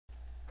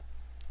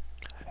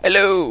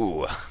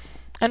Hello,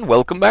 and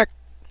welcome back.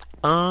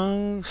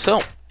 So,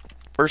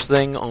 first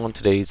thing on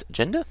today's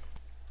agenda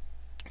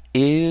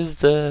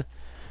is, I'm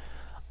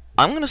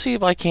gonna see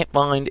if I can't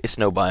find a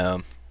snow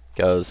biome,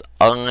 because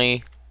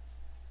I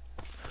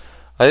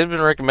had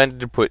been recommended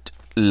to put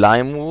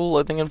lime wool,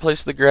 I think, in place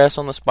of the grass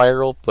on the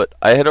spiral, but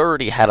I had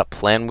already had a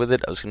plan with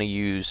it. I was gonna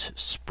use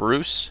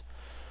spruce,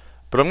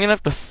 but I'm gonna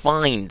have to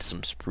find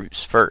some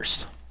spruce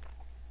first.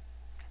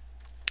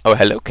 Oh,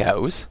 hello,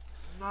 cows.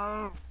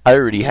 I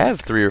already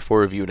have 3 or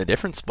 4 of you in a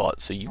different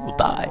spot, so you will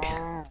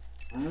die.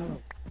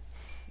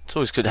 It's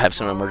always good to have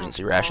some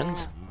emergency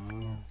rations,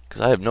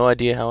 because I have no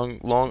idea how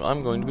long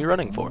I'm going to be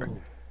running for.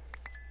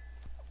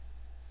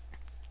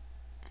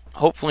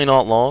 Hopefully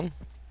not long,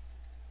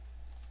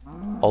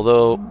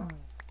 although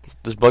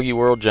this buggy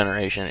world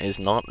generation is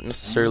not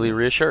necessarily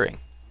reassuring.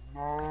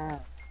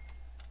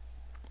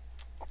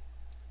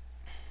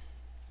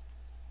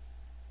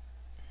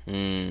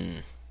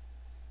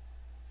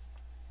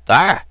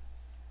 Ah!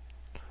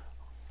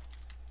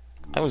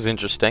 That was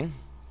interesting.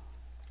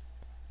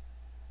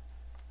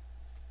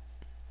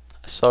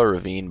 I saw a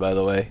ravine, by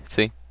the way.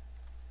 See?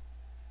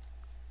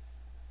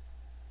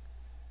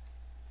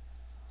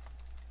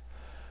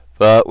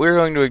 But we're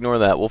going to ignore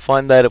that. We'll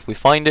find that if we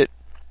find it,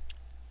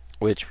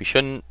 which we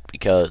shouldn't,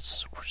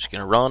 because we're just going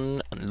to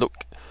run and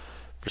look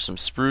for some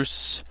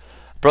spruce.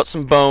 Brought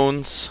some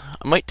bones.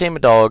 I might tame a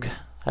dog.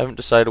 I haven't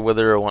decided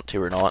whether I want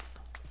to or not.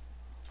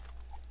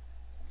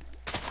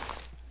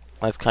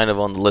 That's kind of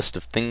on the list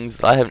of things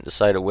that I haven't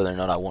decided whether or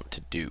not I want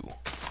to do.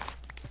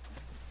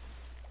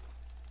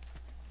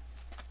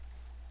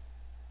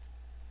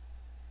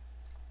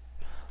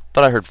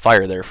 Thought I heard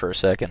fire there for a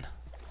second.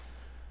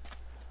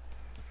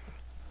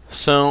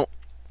 So,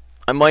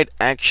 I might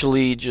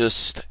actually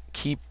just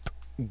keep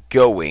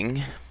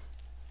going.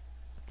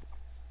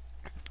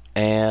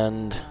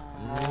 And...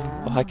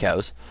 oh, hi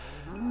cows.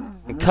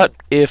 And cut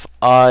if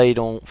I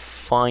don't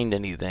find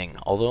anything.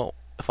 Although,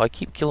 if I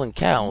keep killing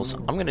cows,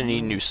 I'm gonna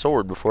need a new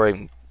sword before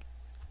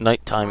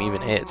nighttime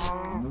even hits.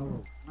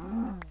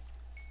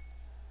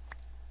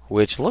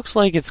 Which looks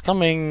like it's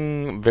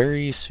coming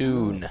very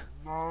soon.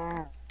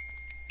 I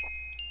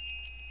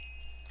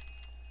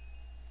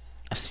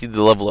see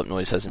the level up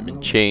noise hasn't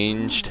been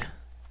changed.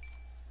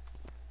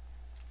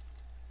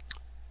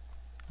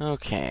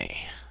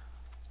 Okay.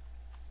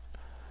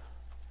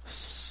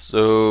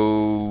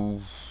 So...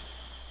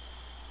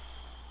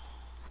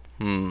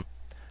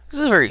 this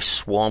is a very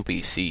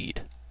swampy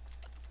seed.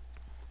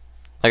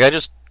 Like, I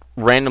just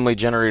randomly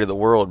generated the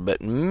world,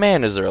 but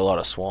man, is there a lot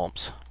of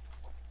swamps.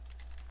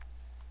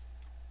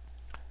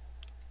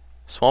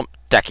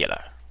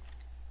 Swamptacular.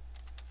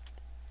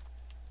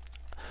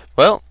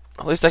 Well,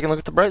 at least I can look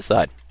at the bright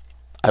side.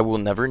 I will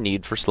never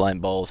need for slime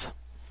balls.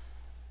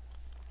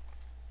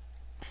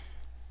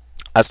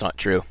 That's not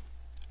true.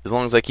 As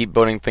long as I keep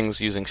boating things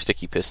using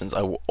sticky pistons,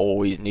 I will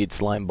always need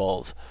slime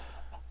balls.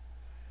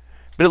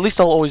 But at least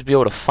I'll always be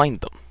able to find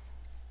them.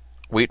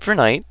 Wait for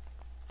night.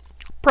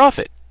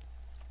 Profit.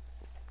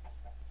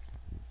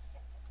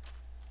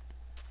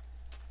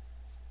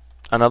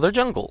 Another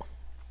jungle.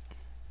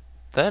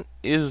 That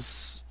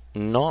is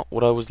not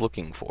what I was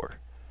looking for.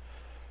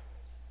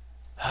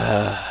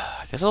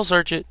 I guess I'll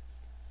search it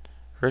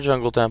for a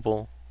jungle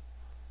temple.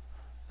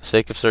 For the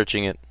sake of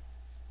searching it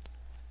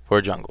for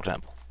a jungle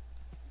temple.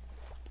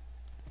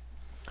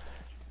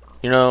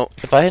 You know,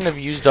 if I hadn't have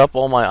used up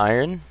all my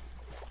iron,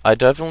 I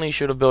definitely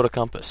should have built a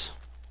compass.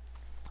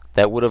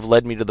 That would have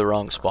led me to the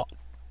wrong spot.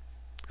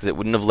 Because it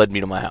wouldn't have led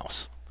me to my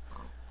house.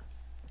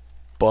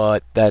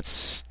 But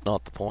that's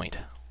not the point.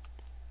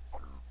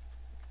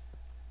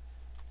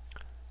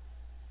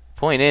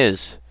 Point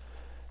is,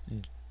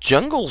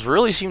 jungles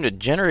really seem to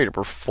generate a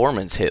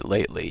performance hit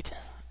lately.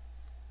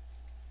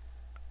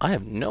 I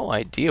have no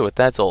idea what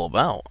that's all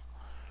about.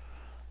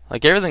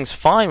 Like, everything's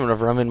fine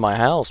whenever I'm in my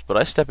house, but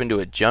I step into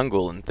a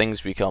jungle and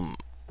things become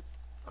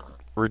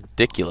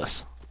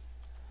ridiculous.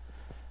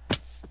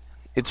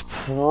 It's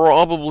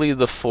probably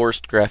the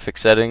forced graphic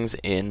settings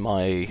in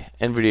my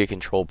NVIDIA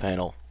control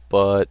panel,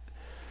 but...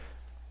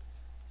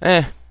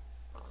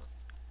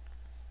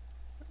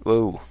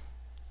 whoa.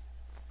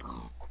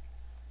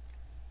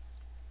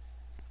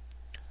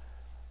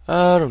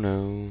 I don't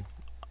know.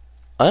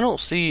 I don't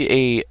see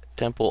a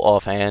temple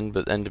offhand,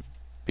 but then to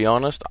be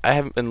honest, I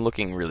haven't been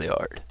looking really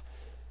hard.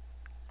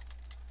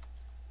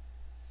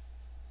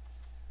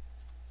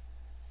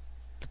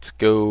 Let's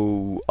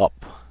go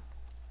up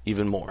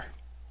even more.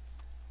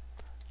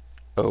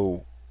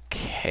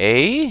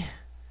 Okay.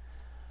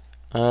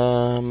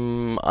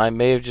 I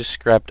may have just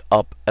scrapped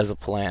up as a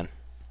plan.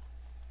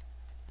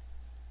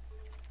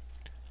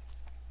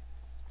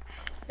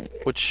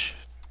 Which,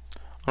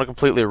 on a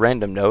completely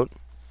random note,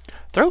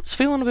 throat's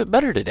feeling a bit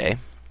better today.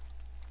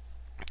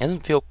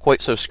 Doesn't feel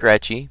quite so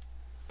scratchy.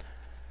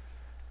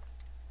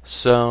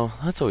 So,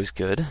 that's always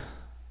good.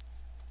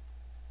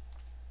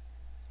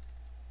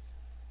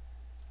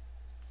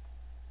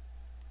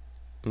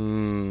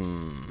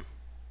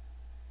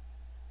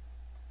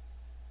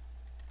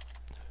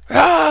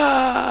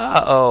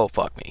 Ah! Oh,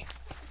 fuck me.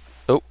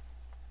 Oh.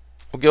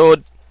 We're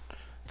good.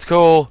 It's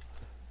cool.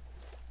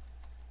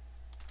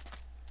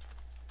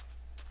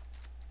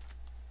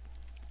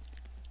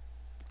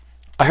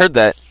 I heard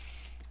that.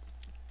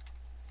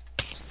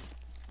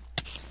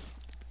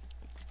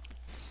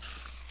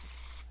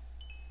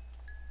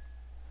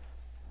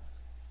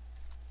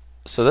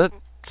 So that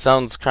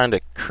sounds kind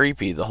of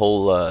creepy, the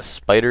whole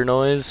spider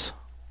noise.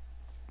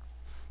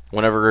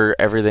 Whenever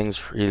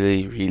everything's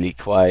really, really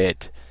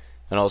quiet,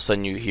 and all of a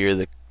sudden you hear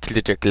the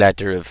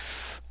clitter-clatter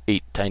of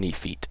 8 tiny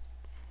feet.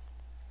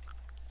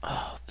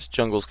 Oh, this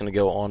jungle's gonna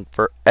go on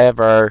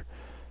forever.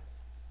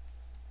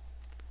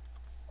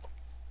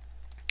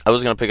 I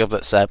was gonna pick up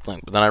that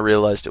sapling, but then I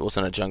realized it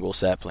wasn't a jungle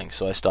sapling,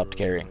 so I stopped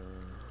carrying.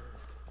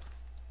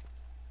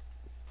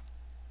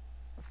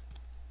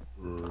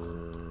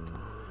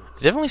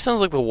 It definitely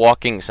sounds like the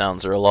walking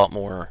sounds are a lot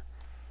more...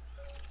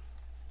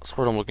 That's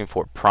what I'm looking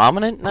for.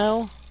 Prominent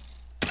now?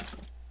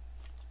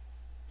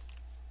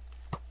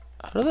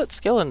 How did that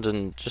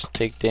skeleton just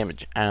take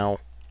damage? Ow.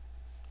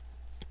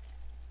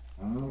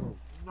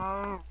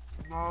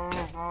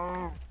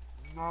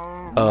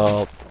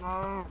 Oh.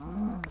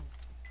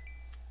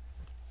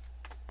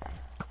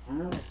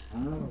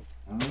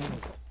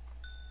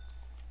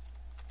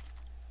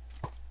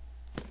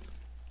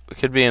 We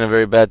could be in a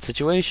very bad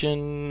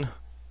situation.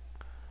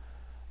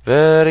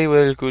 Very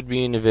well could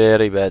be in a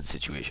very bad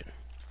situation.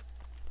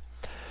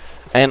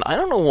 And I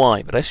don't know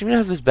why, but I seem to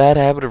have this bad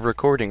habit of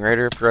recording right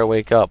after I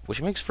wake up,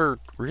 which makes for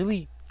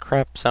really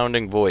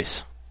crap-sounding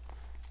voice.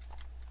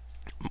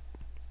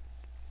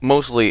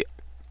 Mostly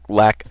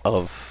lack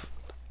of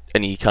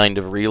any kind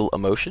of real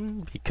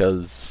emotion,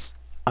 because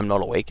I'm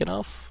not awake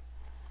enough.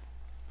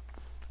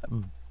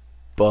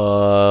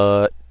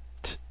 But...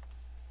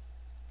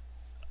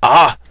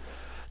 Ah!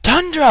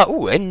 Tundra!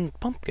 Ooh, and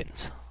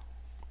pumpkins.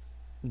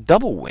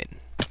 Double win.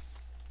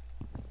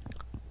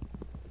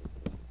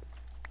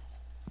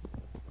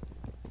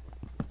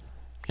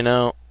 You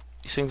know,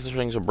 these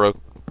things are broke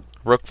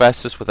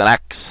fastest with an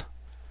axe.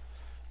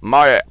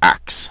 My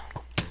axe.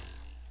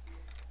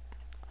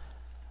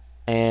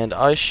 And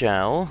I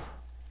shall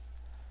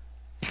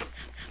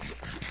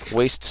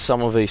waste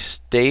some of a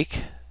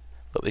steak,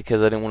 but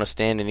because I didn't want to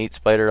stand and eat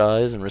spider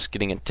eyes and risk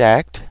getting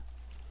attacked,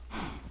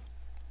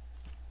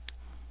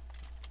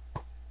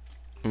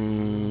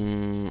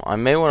 I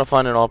may want to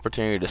find an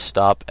opportunity to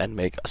stop and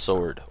make a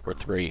sword or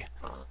 3.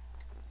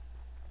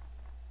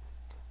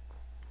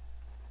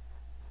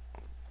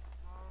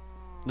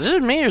 Is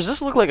it me, or does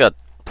this look like a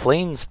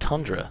plains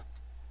tundra?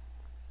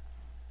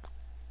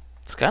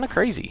 It's kind of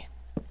crazy.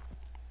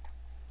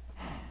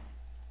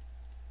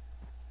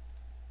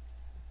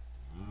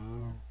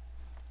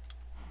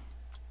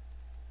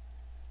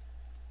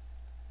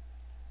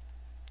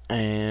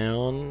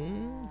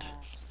 And...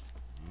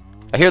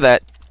 I hear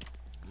that.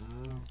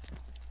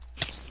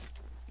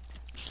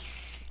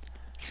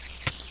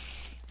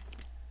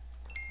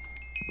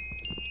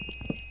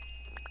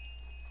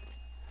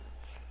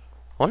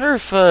 Wonder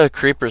if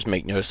creepers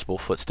make noticeable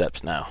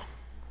footsteps now.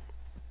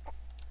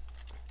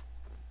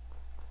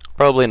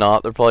 Probably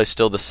not. They're probably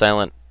still the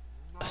silent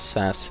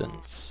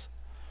assassins.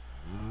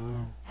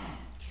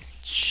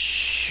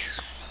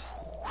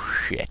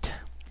 Shit.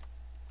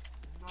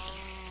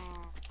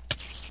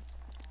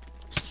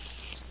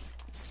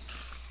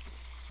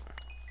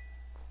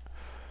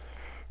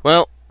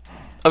 Well,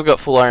 I've got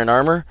full iron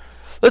armor.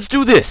 Let's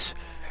do this!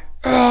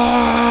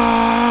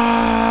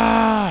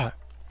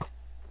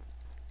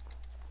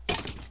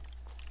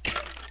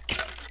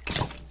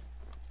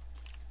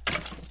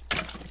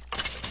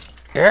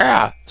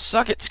 Yeah!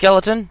 Suck it,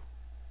 skeleton!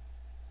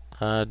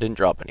 Didn't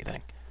drop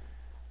anything.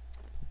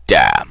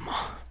 Damn.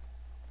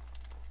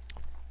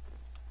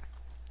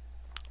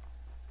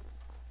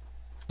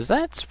 Is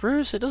that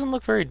spruce? It doesn't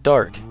look very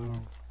dark.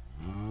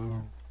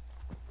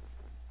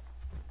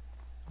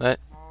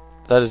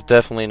 That is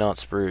definitely not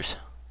spruce.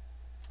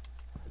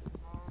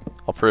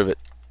 I'll prove it.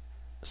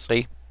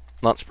 See?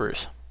 Not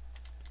spruce.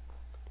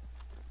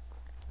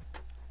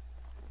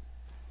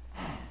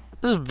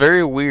 This is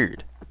very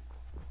weird.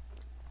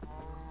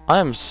 I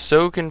am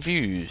so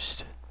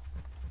confused.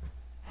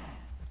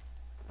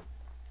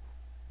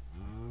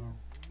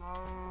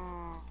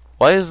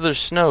 Why is there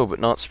snow but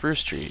not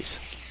spruce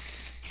trees?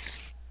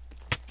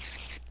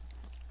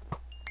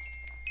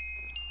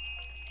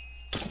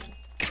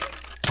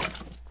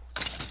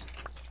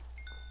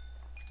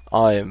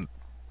 I am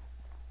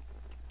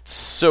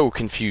so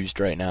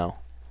confused right now.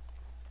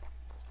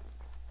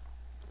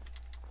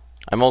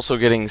 I'm also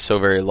getting so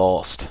very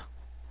lost.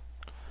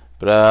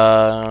 But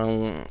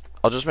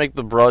I'll just make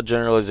the broad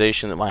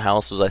generalization that my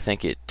house was, I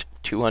think, at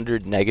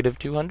 200, negative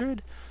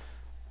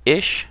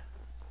 200-ish.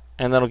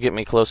 And that'll get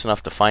me close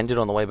enough to find it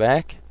on the way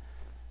back.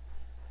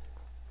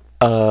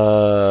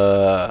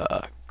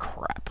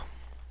 Crap.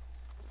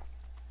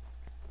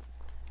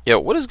 Yo,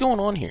 what is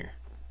going on here?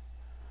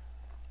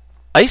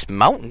 Ice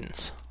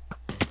mountains.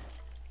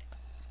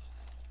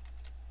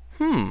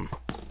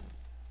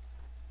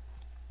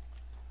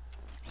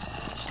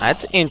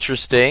 That's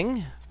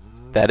interesting.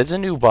 That is a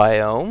new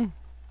biome.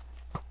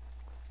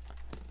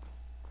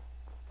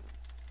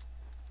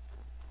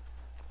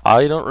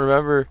 I don't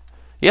remember.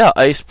 Yeah,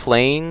 ice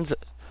plains.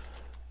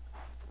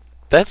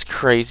 That's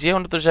crazy. I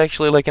wonder if there's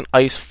actually like an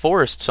ice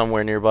forest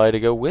somewhere nearby to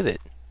go with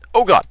it.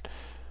 Oh god.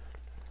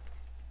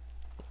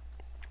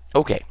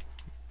 Okay.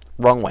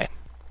 Wrong way.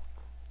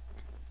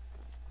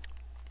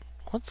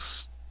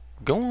 What's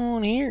going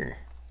on here?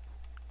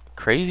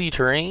 Crazy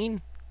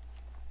terrain?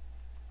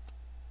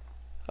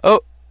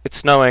 Oh, it's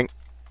snowing.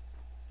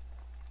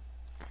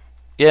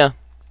 Yeah.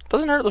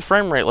 Doesn't hurt the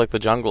frame rate like the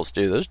jungles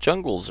do. Those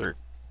jungles are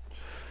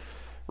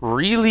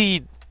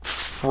really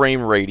frame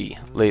ratey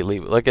lately.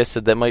 Like I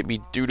said, that might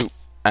be due to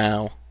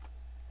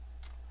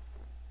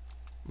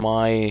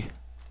my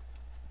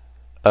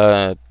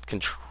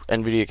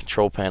NVIDIA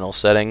control panel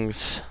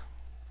settings.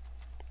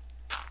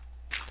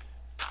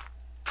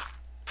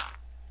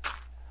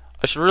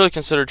 I should really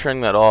consider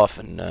turning that off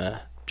and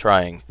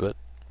trying, but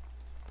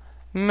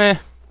meh.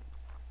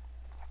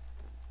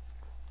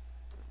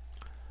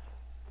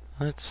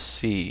 Let's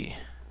see.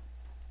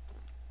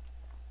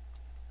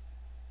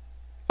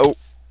 Oh.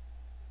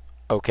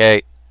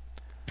 Okay.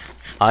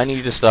 I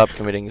need to stop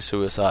committing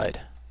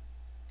suicide.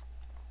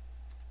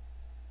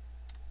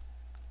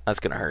 That's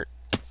gonna hurt.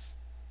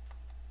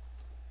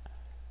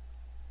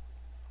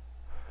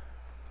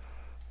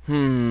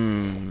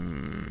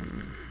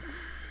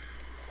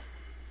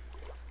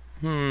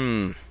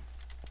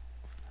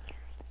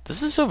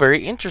 This is so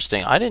very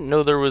interesting. I didn't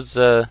know there was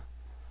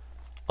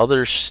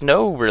other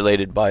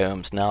snow-related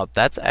biomes. Now,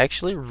 that's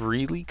actually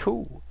really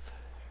cool.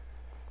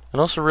 And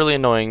also really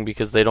annoying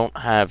because they don't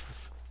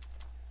have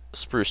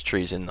spruce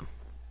trees in them.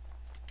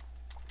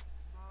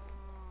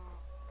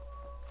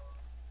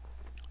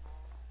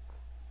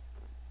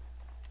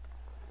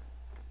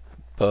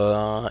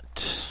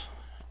 But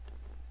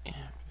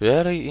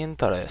very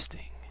interesting.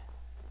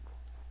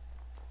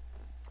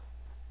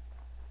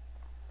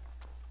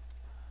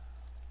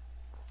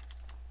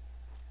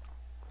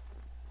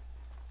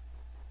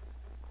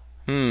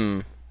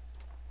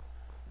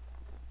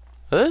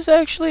 Those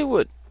actually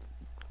would.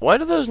 Why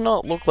do those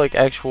not look like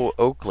actual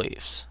oak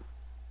leaves?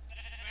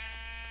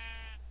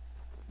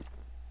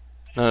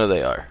 No,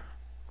 they are.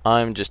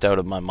 I'm just out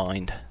of my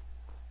mind.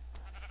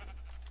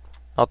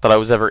 Not that I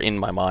was ever in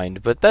my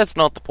mind, but that's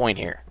not the point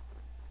here.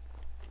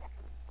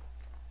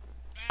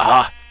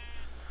 Ah!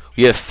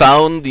 We have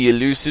found the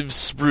elusive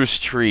spruce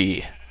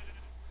tree.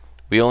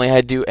 We only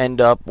had to end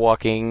up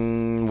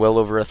walking well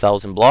over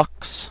 1,000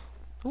 blocks.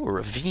 Ooh, a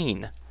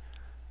ravine.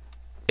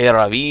 A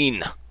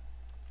ravine.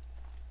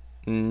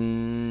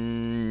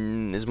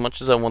 As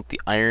much as I want the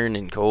iron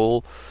and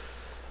coal,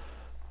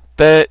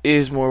 that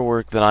is more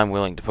work than I'm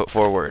willing to put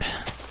forward.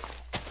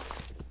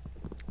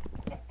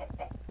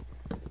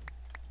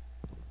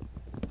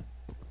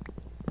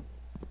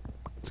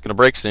 It's gonna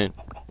break soon.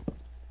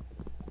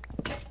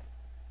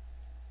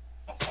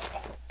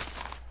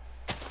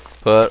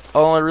 But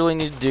all I really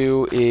need to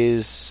do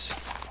is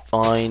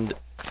find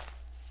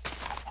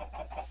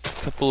a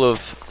couple of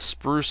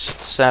spruce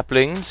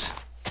saplings.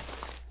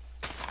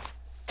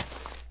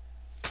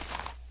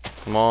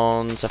 Come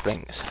on,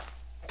 saplings.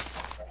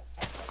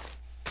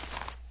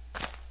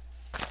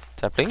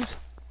 Saplings?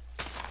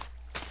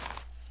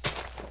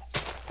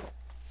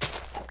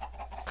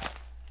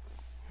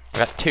 I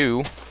got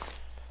 2.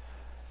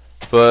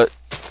 But,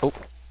 oh,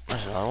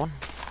 there's another one.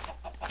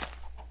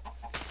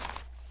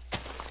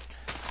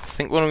 I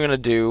think what I'm gonna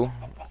do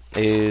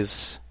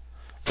is,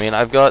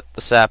 I've got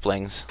the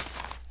saplings.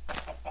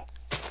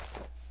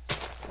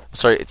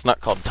 Sorry, it's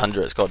not called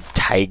tundra, it's called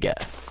taiga.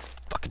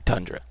 Fucking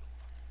tundra.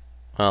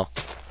 Well,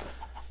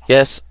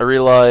 yes, I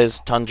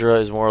realize tundra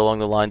is more along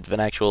the lines of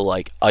an actual,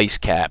 like, ice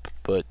cap,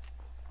 but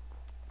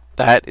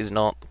that is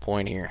not the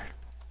point here.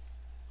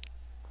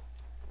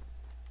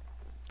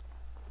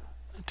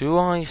 Do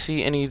I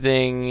see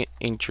anything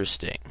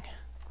interesting?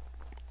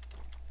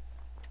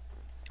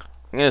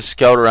 I'm gonna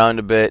scout around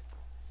a bit.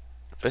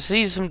 If I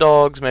see some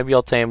dogs, maybe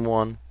I'll tame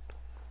one.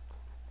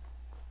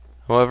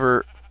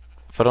 However,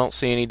 if I don't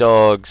see any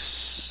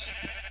dogs,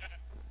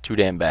 too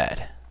damn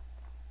bad.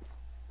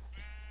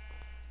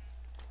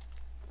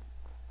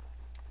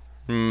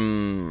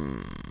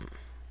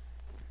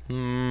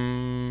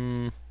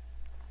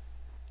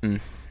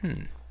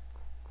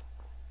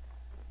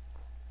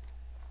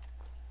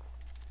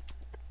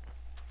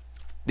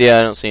 Yeah,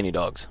 I don't see any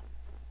dogs.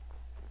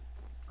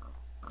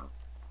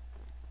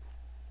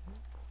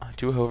 I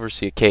do, however,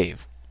 see a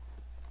cave.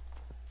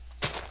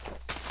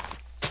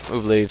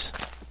 Move leaves.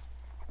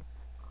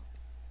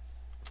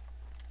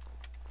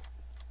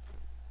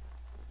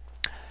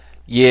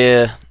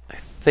 Yeah, I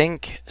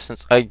think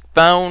since I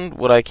found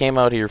what I came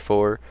out here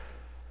for,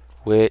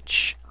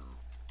 which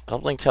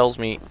something tells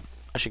me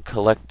I should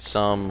collect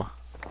some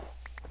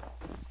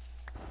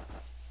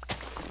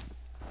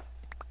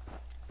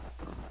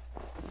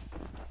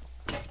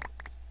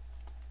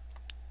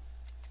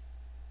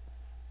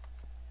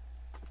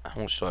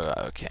how much do I got?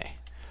 Okay.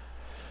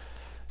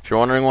 If you're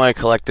wondering why I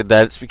collected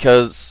that, it's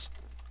because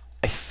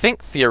I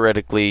think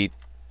theoretically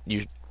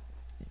you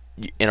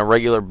in a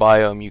regular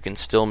biome you can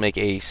still make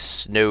a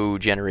snow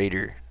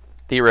generator.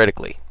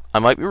 Theoretically. I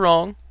might be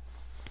wrong.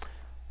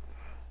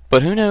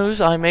 But who knows,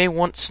 I may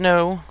want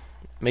snow,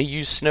 may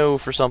use snow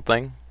for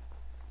something.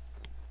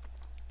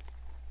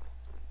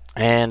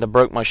 And I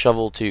broke my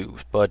shovel too,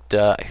 but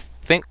I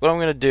think what I'm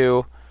going to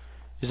do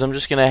is I'm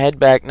just going to head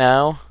back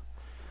now,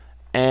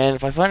 and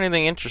if I find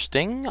anything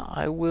interesting,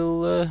 I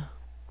will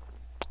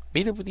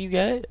meet up with you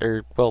guys,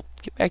 or, well,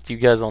 get back to you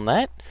guys on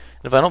that.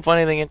 And if I don't find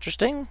anything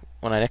interesting,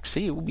 when I next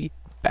see you, we'll be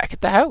back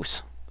at the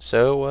house.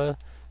 So,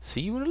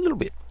 see you in a little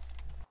bit.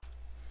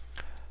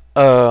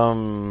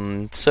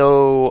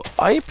 So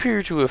I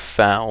appear to have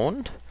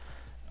found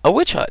a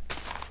witch hut.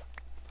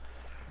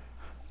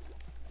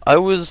 I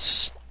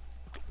was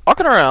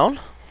walking around,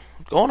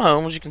 going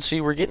home. As you can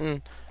see, we're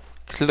getting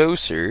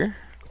closer.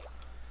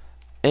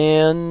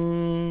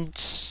 And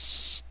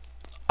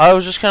I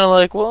was just kind of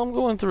like, well, I'm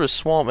going through a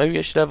swamp. Maybe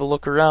I should have a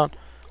look around.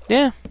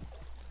 Yeah,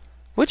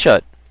 witch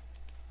hut.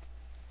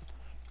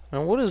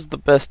 Now, what is the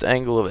best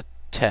angle of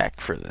attack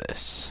for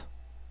this?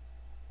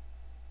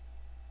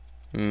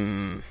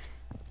 I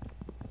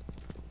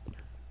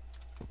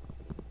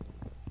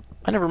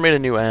never made a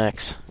new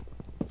axe.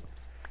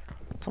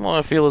 Something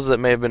I feel is that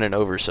may have been an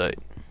oversight.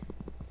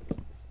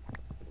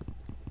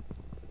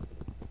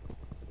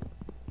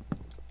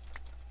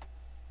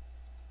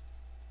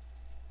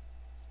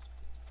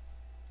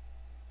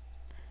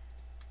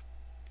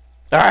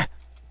 Ah!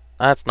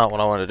 That's not what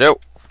I want to do.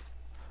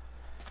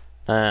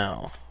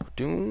 Now,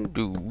 do.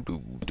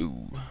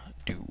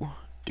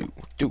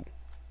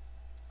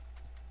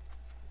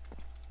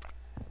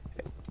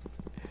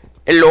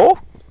 Hello?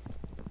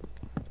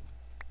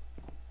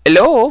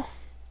 Hello?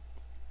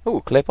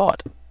 Ooh, clay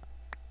pot.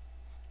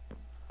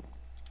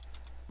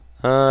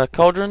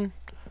 Cauldron.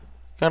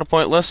 Kind of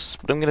pointless,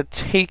 but I'm gonna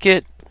take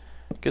it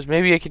because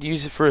maybe I could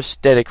use it for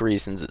aesthetic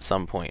reasons at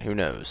some point. Who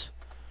knows?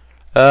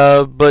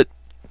 But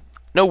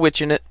no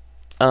witch in it.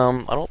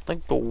 I don't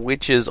think the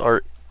witches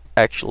are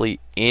actually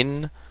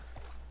in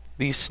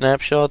these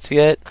snapshots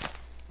yet.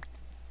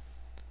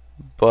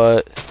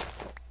 But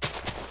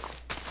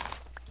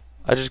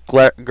I just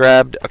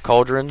grabbed a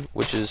cauldron,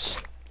 which is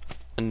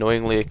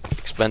annoyingly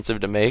expensive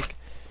to make.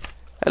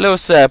 Hello,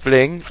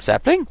 sapling.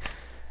 Sapling?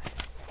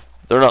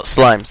 They're not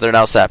slimes, they're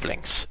now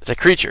saplings. It's a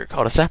creature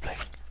called a sapling.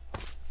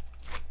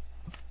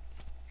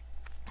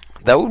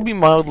 That would be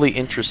mildly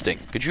interesting.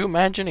 Could you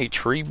imagine a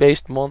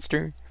tree-based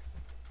monster?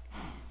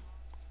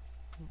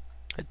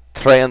 A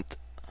Treant.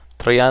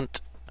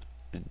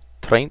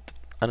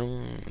 I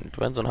don't.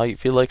 Depends on how you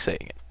feel like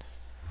saying it.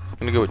 I'm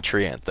gonna go with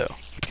Treant though,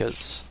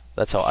 because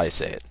that's how I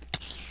say it.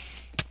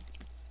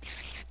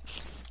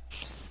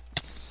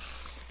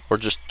 Or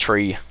just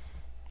tree.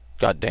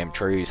 Goddamn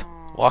trees.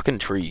 Walking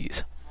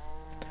trees.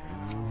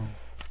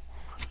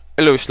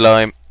 Hello,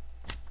 slime.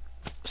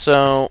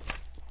 So,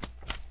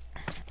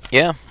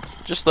 yeah,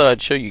 just thought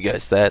I'd show you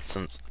guys that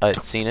since I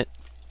had seen it.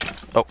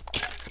 Oh.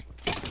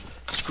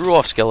 Screw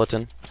off,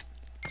 skeleton.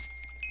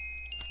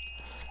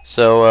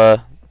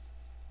 So,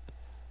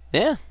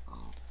 yeah.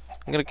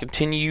 I'm gonna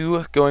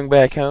continue going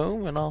back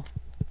home, and I'll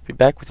be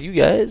back with you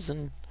guys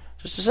in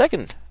just a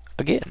second.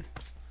 Again.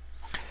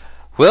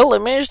 Well, I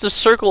managed to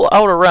circle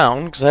out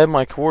around, because I had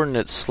my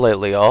coordinates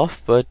slightly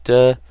off,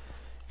 but,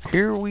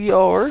 here we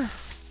are.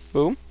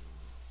 Boom.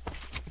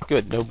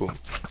 Good, no boom.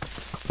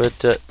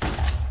 But,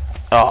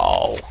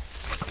 oh.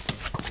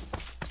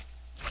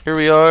 Here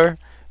we are,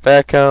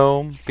 back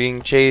home,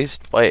 being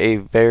chased by a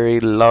very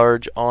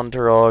large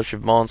entourage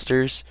of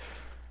monsters.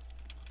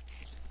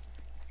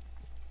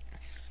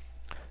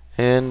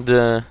 And,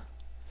 they're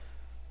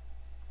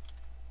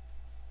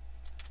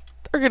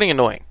getting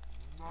annoying.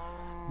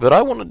 But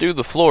I want to do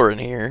the floor in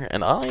here,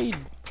 and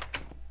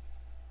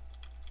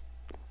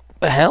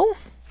the hell?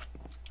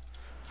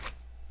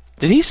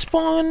 Did he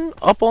spawn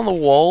up on the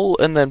wall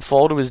and then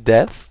fall to his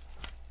death?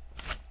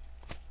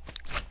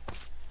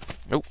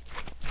 Nope.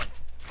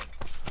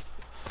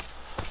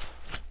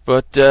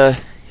 But,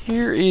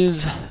 here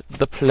is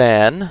the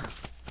plan.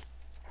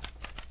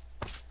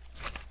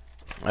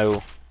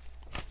 Oh.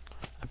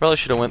 I probably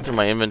should have went through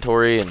my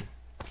inventory and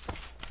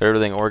got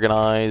everything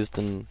organized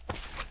and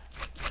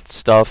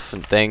stuff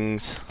and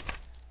things.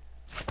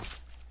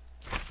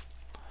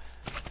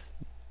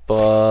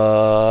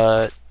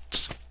 But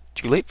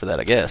too late for that,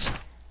 I guess.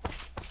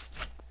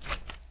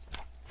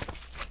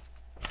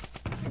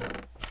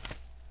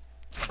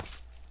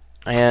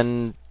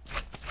 And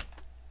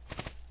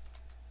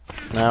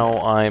now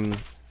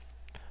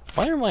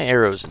why are my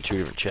arrows in two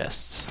different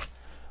chests?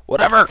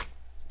 Whatever!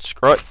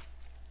 Screw it.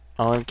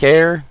 I don't even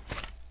care.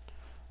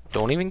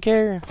 Don't even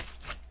care.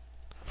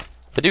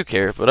 I do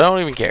care, but I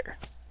don't even care.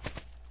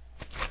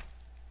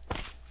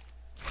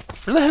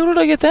 Where the hell did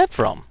I get that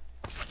from?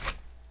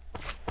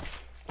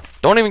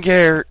 Don't even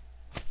care.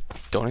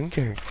 Don't even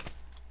care.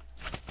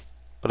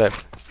 Whatever.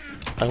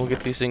 I will get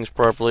these things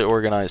properly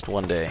organized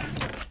one day.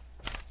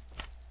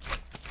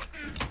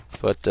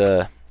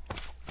 But,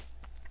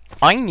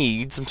 I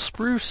need some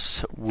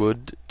spruce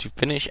wood to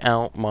finish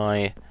out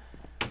my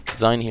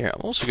design here.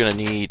 I'm also gonna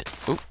need...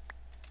 Oop.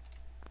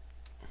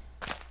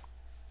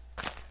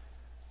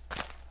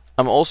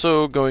 I'm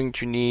also going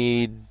to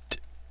need...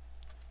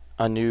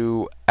 a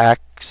new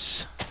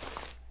axe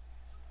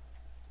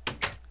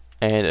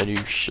and a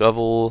new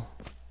shovel.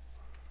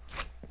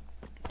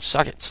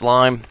 Suck it,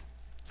 slime.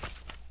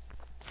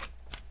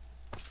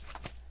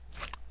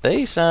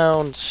 They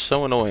sound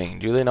so annoying,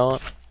 do they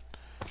not?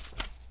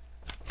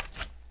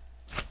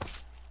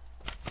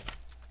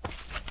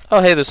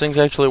 Oh hey, those things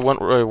actually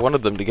went where I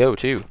wanted them to go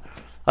too.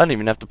 I didn't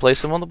even have to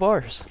place them on the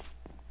bars.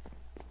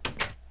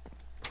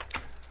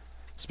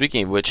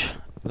 Speaking of which,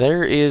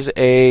 there is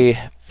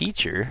a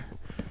feature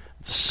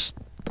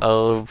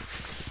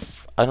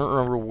of... I don't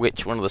remember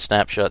which one of the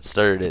snapshots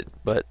started it,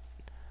 but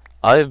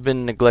I've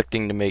been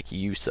neglecting to make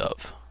use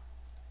of.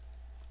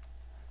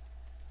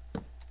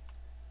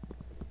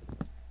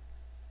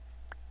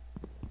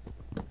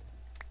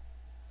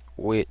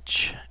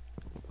 Which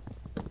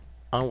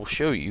I will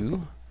show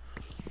you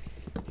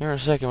here in a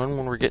second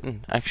when we're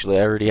getting... Actually,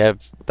 I already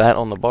have that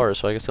on the bar,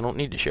 so I guess I don't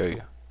need to show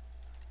you.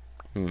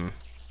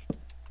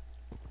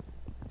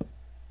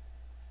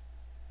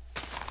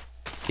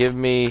 Give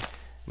me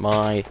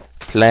my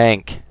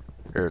plank,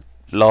 or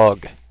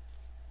log.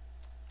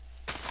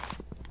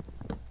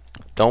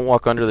 Don't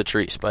walk under the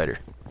tree, spider.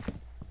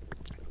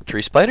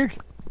 Tree spider?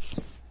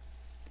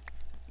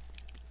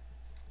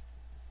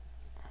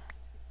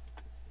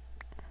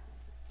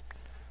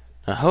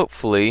 Now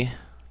hopefully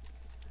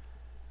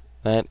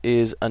that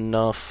is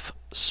enough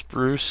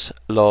spruce,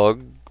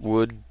 log,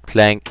 wood,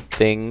 plank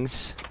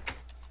things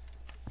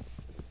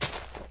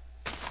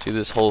to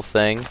this whole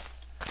thing.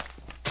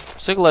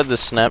 So glad this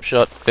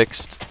snapshot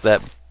fixed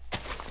that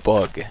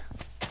bug.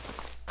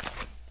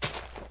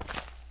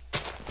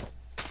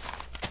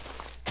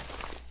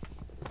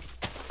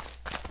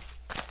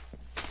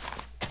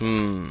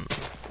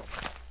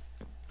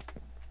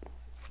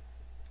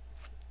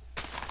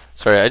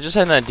 Sorry, I just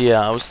had an idea.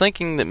 I was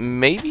thinking that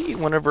maybe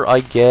whenever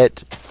I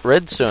get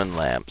redstone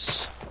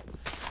lamps,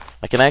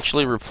 I can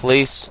actually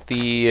replace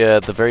the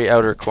very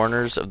outer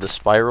corners of the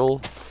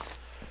spiral,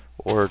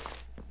 or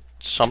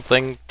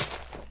something.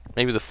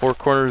 Maybe the four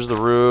corners of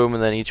the room,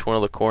 and then each one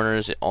of the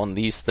corners on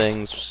these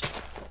things,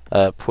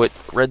 put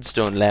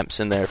redstone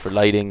lamps in there for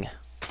lighting.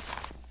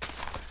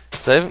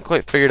 So I haven't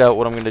quite figured out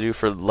what I'm going to do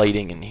for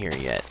lighting in here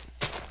yet,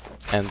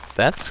 and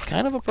that's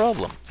kind of a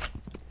problem.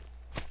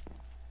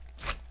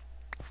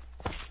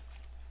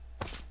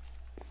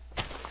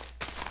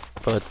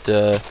 But,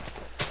 to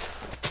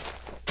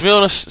be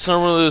honest, it's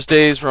not one of those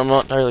days where I'm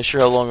not entirely sure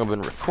how long I've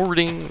been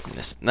recording, and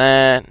this and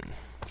that.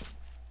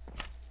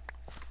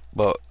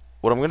 But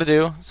what I'm going to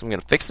do is I'm going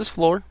to fix this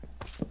floor.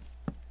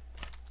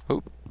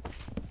 Oop.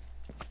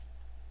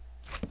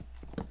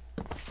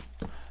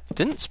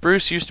 Didn't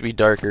spruce used to be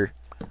darker?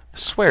 I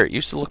swear, it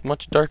used to look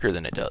much darker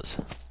than it does.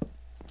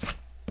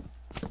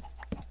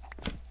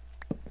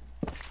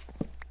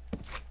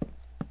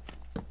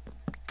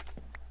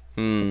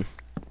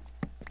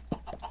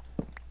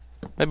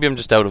 Maybe I'm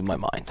just out of my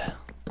mind,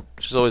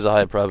 which is always a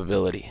high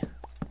probability.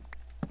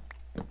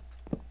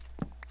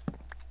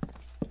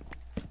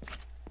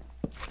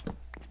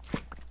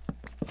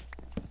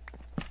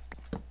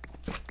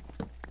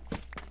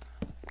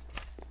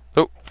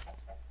 Oh.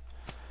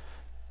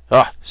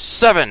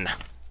 7!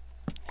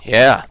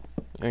 Yeah,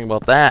 think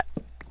about that.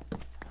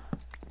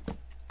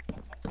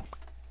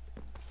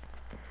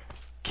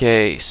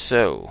 Okay,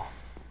 so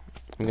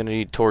I'm gonna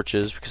need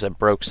torches because I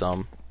broke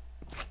some.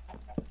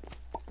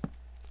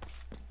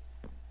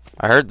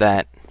 I heard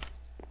that.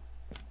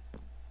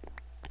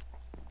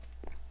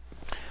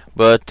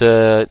 But,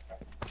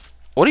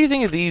 what do you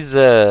think of these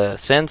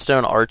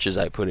sandstone arches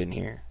I put in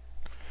here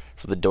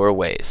for the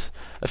doorways?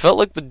 I felt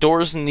like the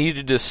doors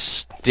needed to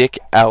stick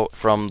out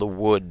from the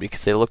wood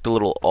because they looked a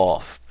little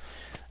off.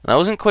 And I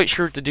wasn't quite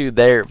sure what to do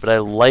there, but I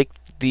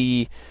liked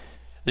the...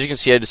 As you can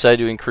see, I decided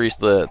to increase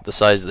the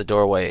size of the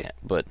doorway,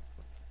 but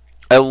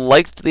I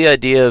liked the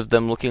idea of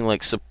them looking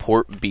like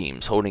support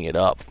beams holding it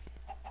up.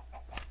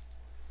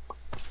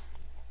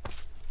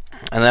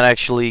 And that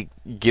actually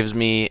gives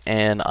me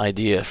an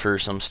idea for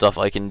some stuff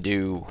I can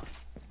do,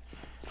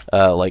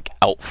 like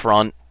out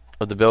front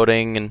of the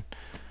building and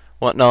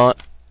whatnot.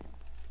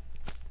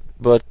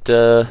 But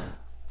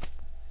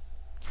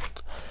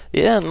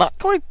yeah, not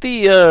quite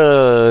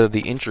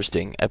the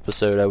interesting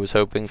episode I was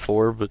hoping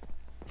for. But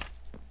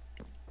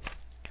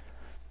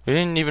we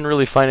didn't even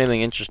really find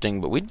anything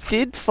interesting. But we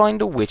did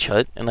find a witch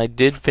hut, and I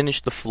did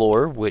finish the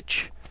floor,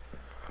 which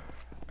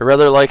I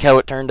rather like how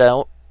it turned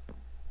out.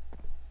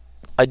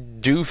 I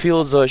do feel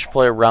as though I should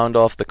probably round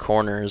off the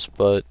corners,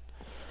 but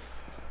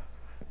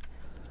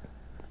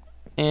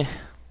it's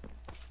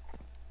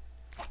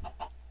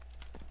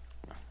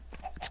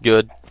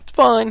good. It's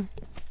fine.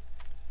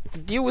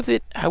 Deal with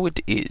it how it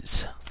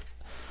is.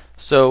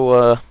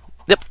 So,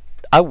 yep,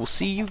 I will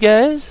see you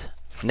guys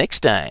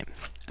next time.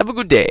 Have a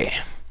good day.